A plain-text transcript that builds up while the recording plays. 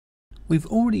We've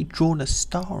already drawn a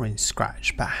star in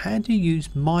Scratch, but how do you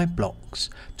use My Blocks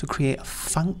to create a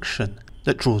function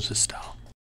that draws a star?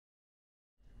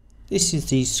 This is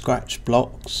the Scratch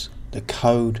blocks, the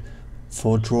code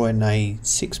for drawing a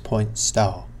 6-point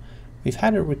star. We've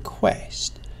had a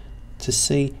request to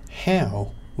see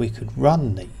how we could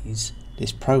run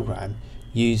this program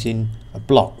using a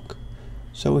block.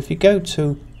 So if you go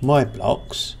to My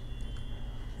Blocks,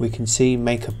 we can see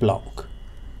Make a Block,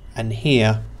 and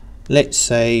here let's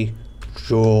say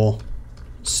draw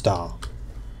star.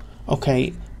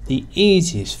 Okay, the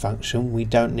easiest function, we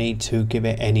don't need to give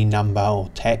it any number or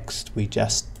text, we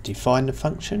just define the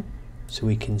function. So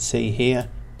we can see here,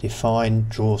 define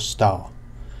draw star.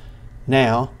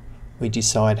 Now we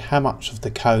decide how much of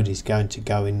the code is going to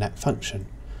go in that function.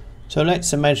 So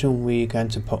let's imagine we're going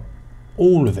to put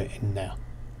all of it in now.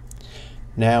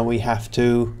 Now we have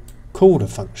to call the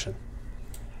function.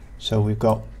 So we've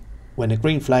got, when the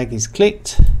green flag is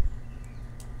clicked,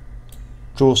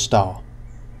 draw star.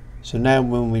 So now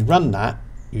when we run that,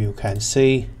 you can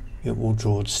see it will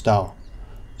draw the star.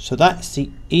 So that's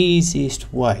the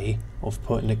easiest way of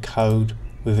putting the code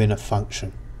within a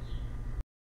function.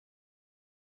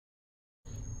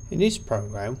 In this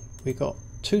program, we've got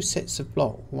two sets of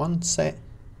blocks. One set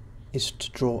is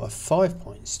to draw a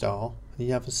 5-point star, and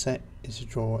the other set is to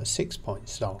draw a 6-point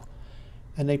star.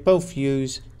 And they both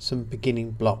use some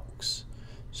beginning blocks.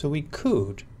 So we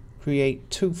could create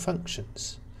two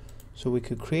functions. So we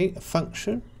could create a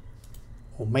function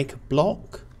or make a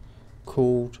block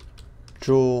called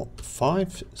draw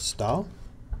 5 star.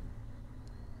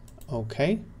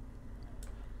 Okay,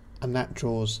 and that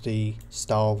draws the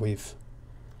star with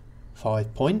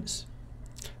 5 points.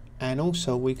 And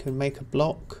also we can make a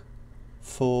block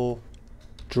for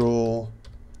draw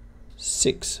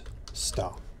 6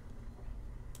 star.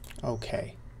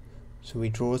 Okay, so we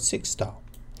draw a 6 star.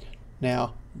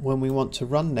 Now when we want to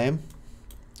run them,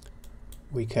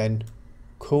 we can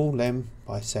call them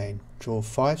by saying draw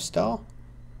 5 star.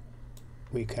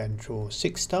 We can draw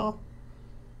 6 star,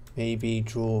 maybe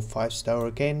draw 5 star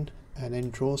again, and then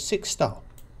draw 6 star.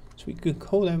 So we can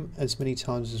call them as many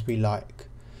times as we like.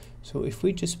 So if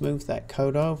we just move that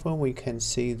code over, we can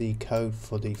see the code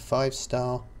for the 5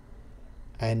 star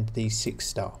and the 6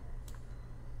 star.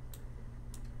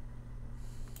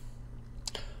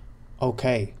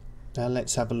 Okay, now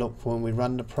let's have a look when we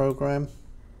run the program.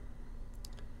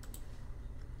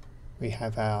 We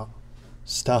have our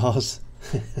stars,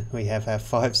 we have our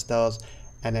 5 stars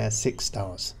and our 6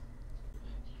 stars.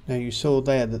 Now you saw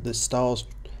there that the stars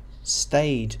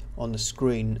stayed on the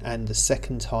screen, and the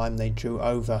second time they drew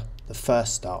over the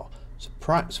first star. So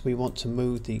perhaps we want to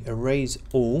move the erase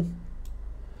all,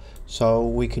 so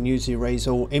we can use the erase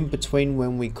all in between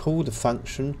when we call the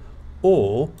function,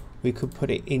 or we could put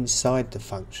it inside the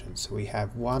function. So we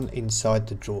have one inside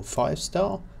the draw 5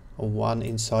 star or one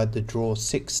inside the draw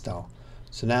 6 star.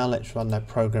 So now let's run that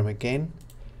program again.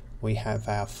 We have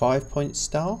our 5-point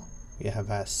star, we have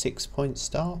our 6-point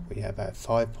star, we have our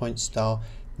 5-point star,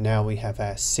 now we have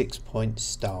our 6-point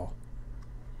star.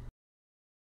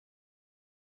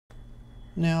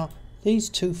 Now these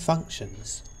two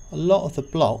functions, a lot of the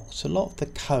blocks, a lot of the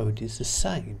code is the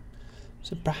same.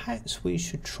 So perhaps we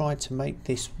should try to make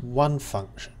this one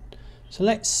function. So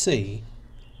let's see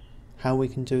how we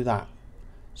can do that.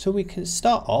 So we can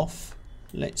start off,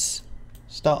 let's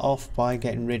start off by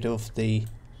getting rid of the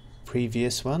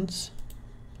previous ones.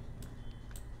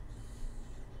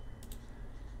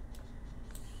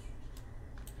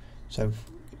 So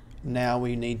now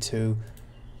we need to,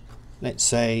 let's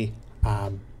say,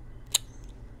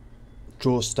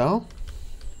 draw star,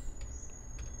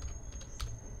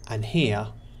 and here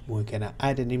we're going to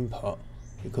add an input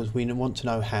because we want to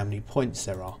know how many points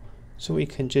there are. So we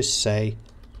can just say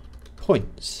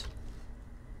points.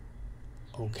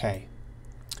 Okay,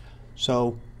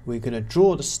 so we're going to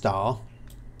draw the star,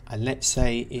 and let's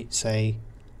say it's a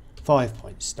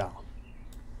 5-point star.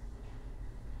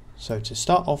 So to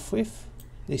start off with,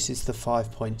 this is the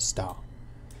 5-point star.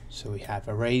 So we have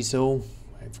erase all,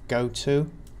 we have go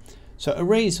to. So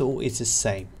erase all is the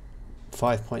same,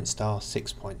 5-point star,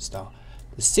 6-point star.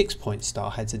 The 6-point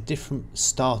star has a different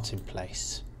starting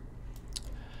place.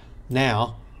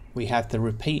 Now we have the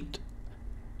repeat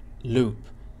loop.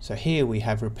 So here we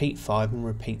have repeat 5 and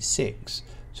repeat 6.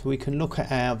 So we can look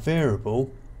at our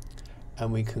variable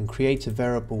and we can create a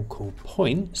variable called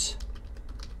points.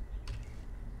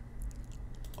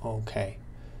 Okay,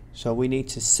 so we need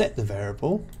to set the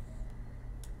variable.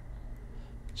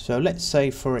 So let's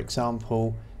say, for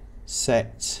example,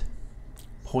 set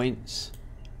points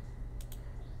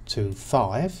to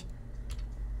 5,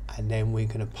 and then we're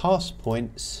going to pass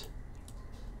points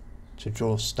to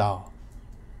draw a star,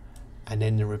 and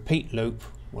then the repeat loop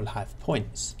will have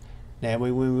points. Now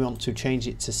when we want to change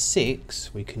it to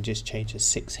 6, we can just change a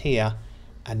 6 here,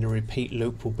 and the repeat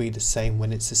loop will be the same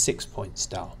when it's a 6-point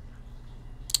star.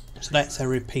 So that's our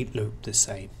repeat loop the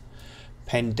same.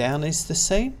 Pen down is the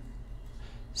same.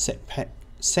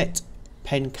 Set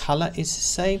pen color is the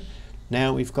same.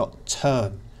 Now we've got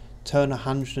turn. Turn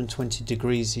 120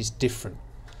 degrees is different.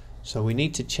 So we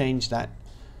need to change that.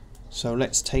 So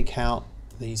let's take out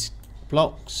these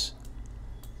blocks.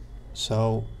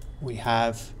 So we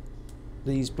have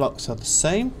these blocks are the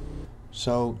same.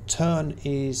 So turn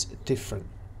is different.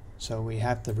 So we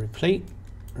have the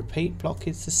repeat block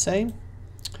is the same.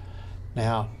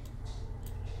 Now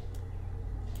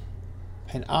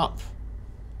pen up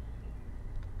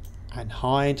and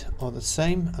hide are the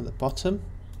same at the bottom.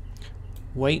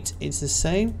 Weight is the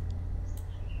same.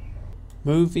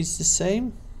 Move is the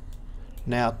same.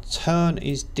 Now turn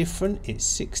is different. It's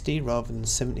 60 rather than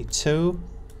 72.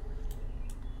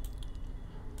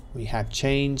 We have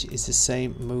change is the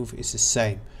same. Move is the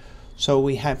same. So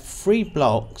we have 3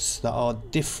 blocks that are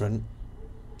different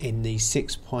in the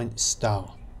 6-point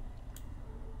star.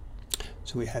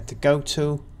 So we have the go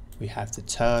to, we have the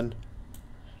turn,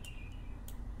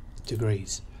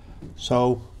 degrees.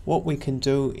 So what we can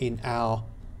do in our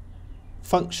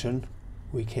function,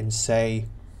 we can say,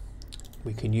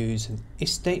 we can use an if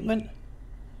statement.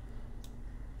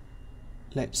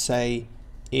 Let's say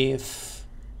if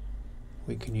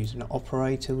we can use an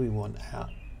operator, we want our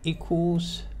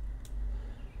equals.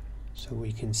 So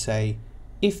we can say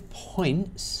if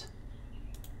points,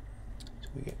 so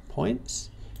we get points,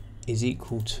 is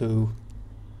equal to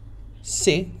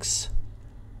 6,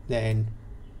 then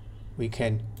we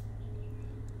can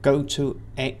go to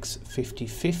x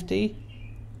 50/50.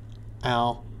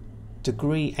 Our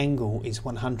degree angle is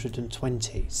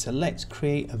 120. So let's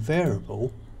create a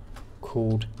variable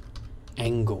called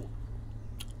angle.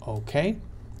 Okay,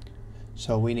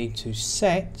 so we need to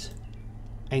set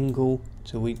angle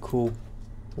to equal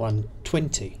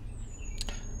 120,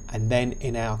 and then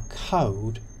in our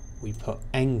code we put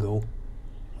angle.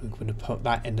 We're going to put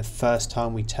that in the first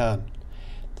time we turn.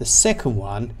 The second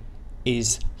one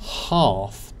is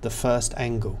half the first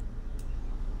angle.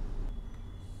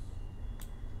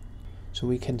 So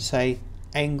we can say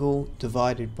angle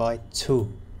divided by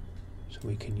 2. So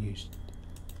we can use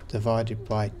divided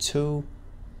by 2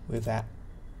 with our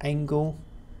angle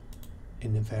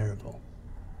in the variable.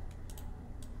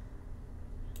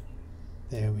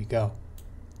 There we go.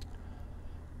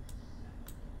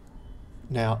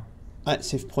 Now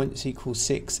that's if points equal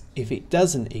 6. If it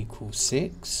doesn't equal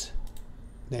 6,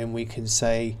 then we can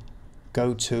say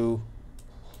go to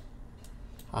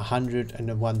 100 and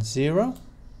a 10.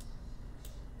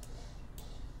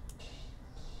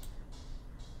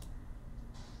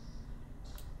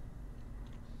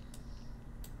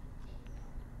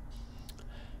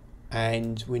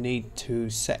 And we need to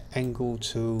set angle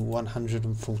to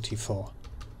 144.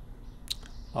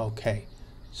 Okay,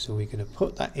 so we're going to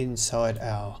put that inside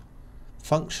our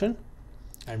function,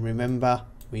 and remember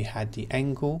we had the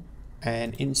angle,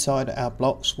 and inside our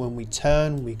blocks when we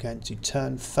turn, we're going to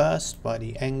turn first by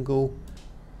the angle.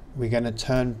 We're going to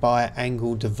turn by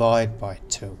angle divide by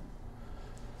 2.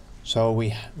 So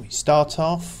we start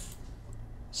off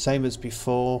same as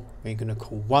before. We're going to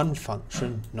call one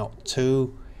function, not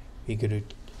 2. We're going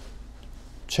to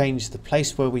change the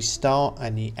place where we start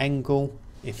and the angle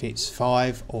if it's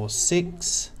 5 or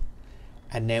 6,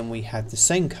 and then we have the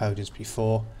same code as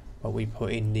before, but we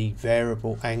put in the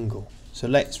variable angle. So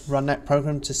let's run that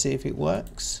program to see if it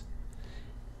works.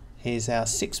 Here's our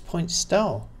 6-point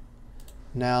star.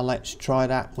 Now let's try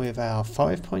that with our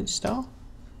 5-point star.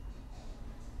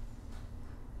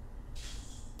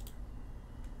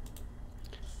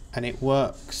 And it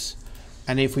works.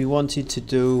 And if we wanted to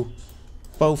do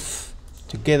both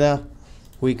together,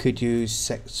 we could use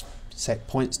set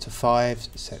points to 5,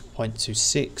 set point to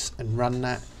 6, and run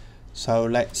that. So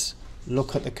let's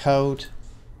look at the code.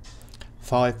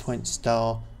 5-point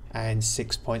star and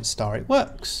 6-point star. It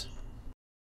works.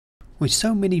 With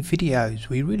so many videos,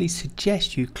 we really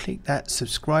suggest you click that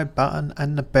subscribe button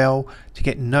and the bell to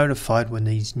get notified when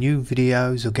these new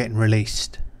videos are getting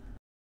released.